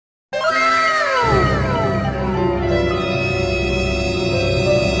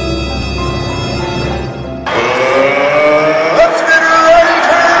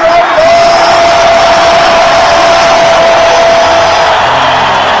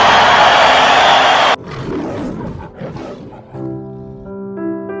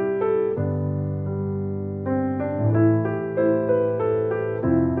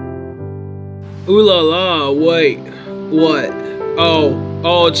Ooh la la, wait. What?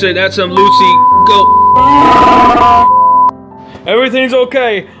 Oh shit, that's some Lucy. Go. Everything's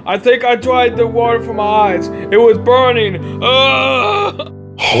okay. I think I tried the water from my eyes. It was burning.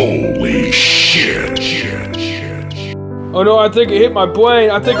 Holy shit. Oh no, I think it hit my brain.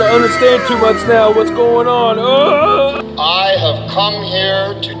 I think I understand too much now. What's going on? I have come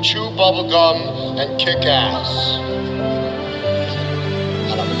here to chew bubblegum and kick ass.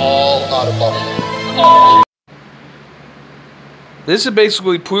 And I'm all out of bubblegum. This is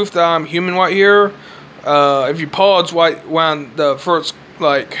basically proof that I'm human right here. If you pause right around the first,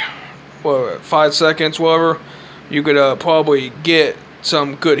 like, 5 seconds, whatever, you could probably get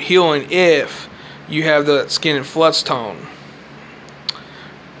some good healing if you have the skin and flesh tone.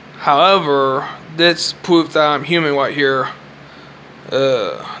 However, this proof that I'm human right here.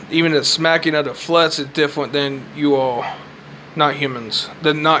 Even the smacking of the flesh is different than you all not humans.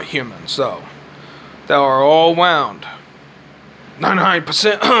 They're not humans, though. They are all wound.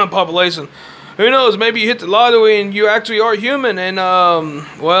 99% population. Who knows? Maybe you hit the lottery and you actually are human, and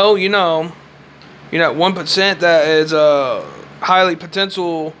well, you know, you're not 1% that is highly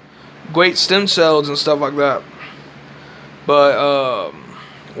potential, great stem cells and stuff like that. But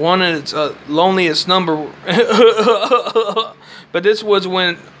one is loneliest number. But this was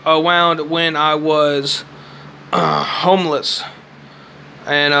around when I was homeless,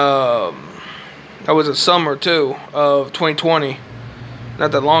 and that was a summer too of 2020,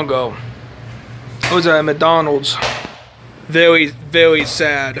 not that long ago. I was at McDonald's. Very, very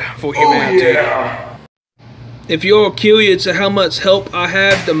sad for humanity. Oh, yeah. If you're curious to how much help I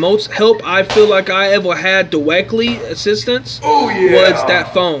have, the most help I feel like I ever had directly assistance was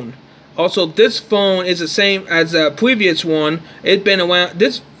that phone. Also, this phone is the same as the previous one. It's been around.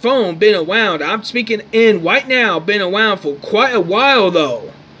 This phone been around. I'm speaking in right now. Been around for quite a while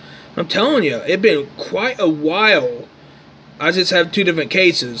though. I'm telling you, it's been quite a while. I just have 2 different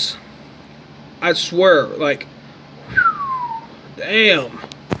cases. I swear, like, damn.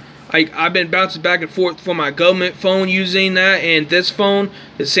 I've been bouncing back and forth from my government phone using that, and this phone,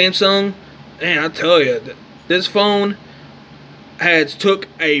 the Samsung. Man, I tell you, this phone has took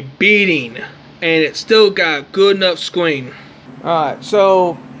a beating, and it still got a good enough screen. Alright,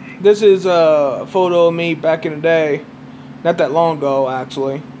 so this is a photo of me back in the day, not that long ago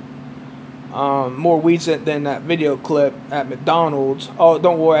actually. More recent than that video clip at McDonald's. Oh,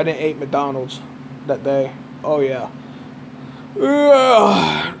 don't worry, I didn't eat McDonald's that day. Oh yeah.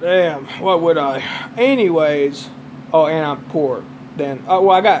 Damn, what would I? Anyways, oh, and I'm poor. Then,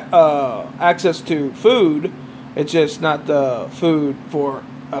 well, I got access to food. It's just not the food for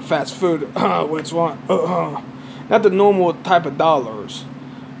fast food. Which one? Not the normal type of dollars.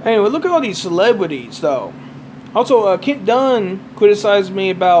 Anyway, look at all these celebrities, though. Also, Kent Dunn criticized me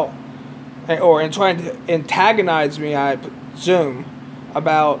about, and trying to antagonize me, I presume,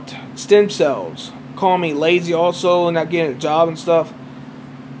 about stem cells. Call me lazy also, and not getting a job and stuff.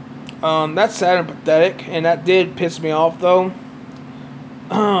 That's sad and pathetic, and that did piss me off, though.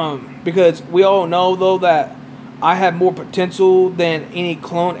 Because we all know, though, that I have more potential than any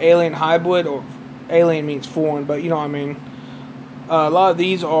clone alien hybrid, or alien means foreign, but you know what I mean. A lot of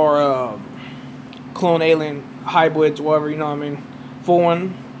these are clone alien hybrids, whatever, you know what I mean.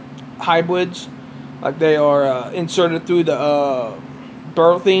 Foreign hybrids, like they are inserted through the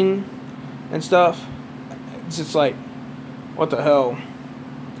birthing and stuff. It's just like, what the hell?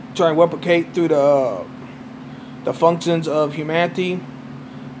 Trying to replicate through the functions of humanity,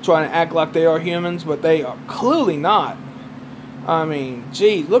 trying to act like they are humans, but they are clearly not. I mean,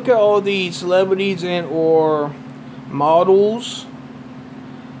 geez, look at all these celebrities and or models.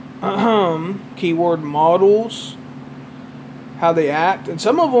 Keyword models. How they act, and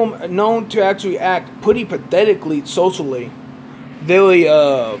some of them are known to actually act pretty pathetically socially, very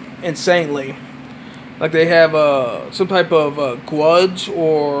insanely, like they have some type of grudge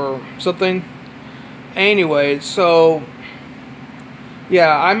or something. Anyway, so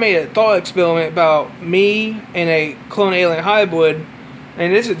yeah, I made a thought experiment about me and a clone alien hybrid,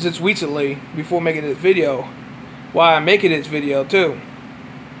 and this is just recently before making this video. Why I'm making this video too.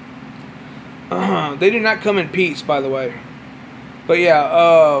 They do not come in peace, by the way. But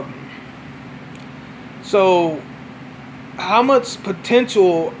yeah, so how much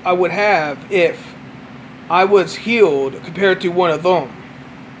potential I would have if I was healed compared to one of them.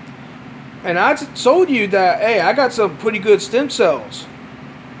 And I told you that, hey, I got some pretty good stem cells.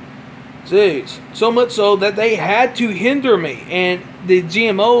 Jeez. So much so that they had to hinder me. And the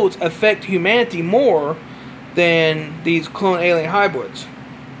GMOs affect humanity more than these clone alien hybrids.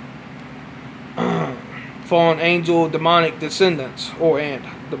 Fallen angel demonic descendants, or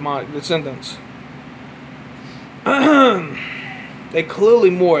demonic descendants. They clearly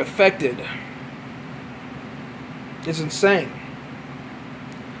more affected. It's insane.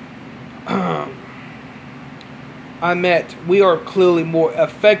 We are clearly more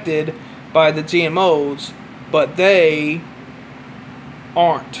affected by the GMOs, but they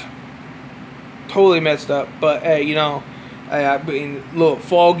aren't. Totally messed up. But hey, you know, I've been a little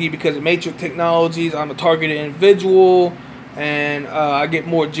foggy because of Matrix Technologies. I'm a targeted individual, and I get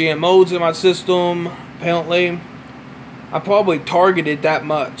more GMOs in my system. Apparently, I probably targeted that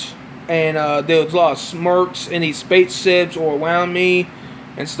much, and there was a lot of smirks in these spaceships or around me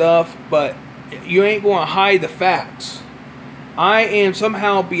and stuff. But you ain't going to hide the facts. I am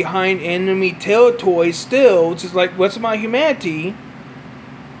somehow behind enemy territory still, which is like what's my humanity,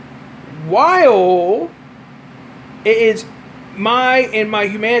 while it is my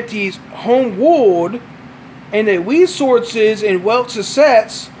humanity's home world, and the resources and wealth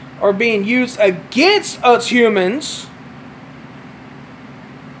assets are being used against us humans.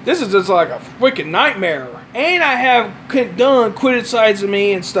 This is just like a freaking nightmare. And I have done criticizing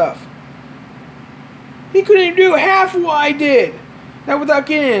me and stuff. He couldn't even do half of what I did. Now without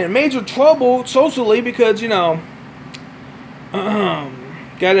getting in major trouble socially, because, you know,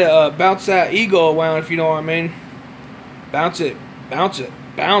 gotta bounce that ego around, if you know what I mean. Bounce it, bounce it,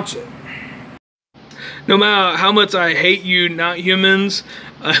 bounce it. No matter how much I hate you, not humans,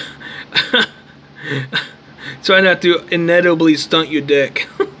 try not to inevitably stunt your dick.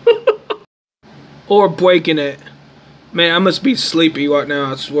 Or breaking it. Man, I must be sleepy right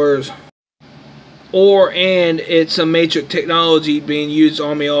now, I swear. And it's a Matrix technology being used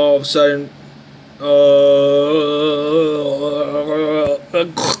on me all of a sudden.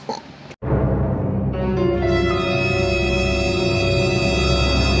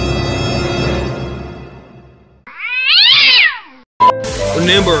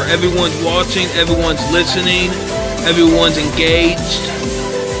 Remember, everyone's watching, everyone's listening, everyone's engaged.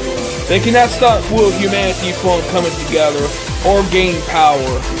 They cannot stop world humanity from coming together or gain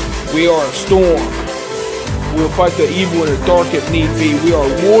power. We are a storm. We'll fight the evil in the dark if need be. We are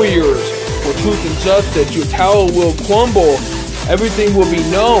warriors for truth and justice. Your tower will crumble. Everything will be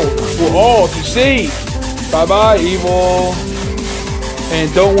known for all to see. Bye-bye, evil.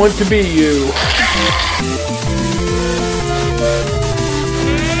 And don't want to be you.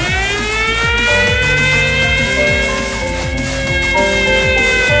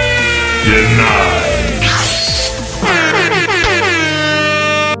 Denied.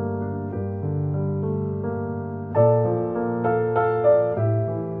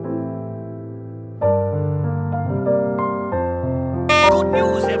 Good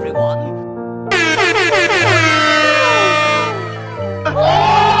news, everyone.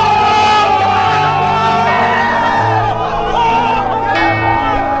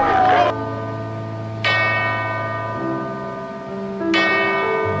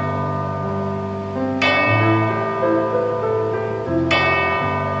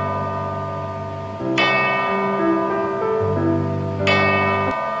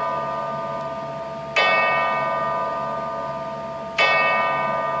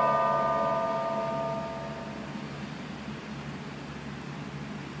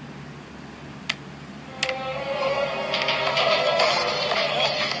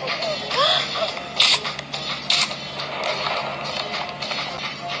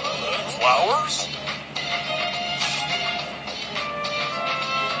 Flowers?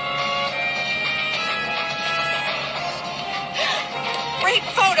 Great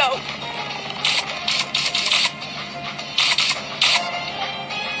photo!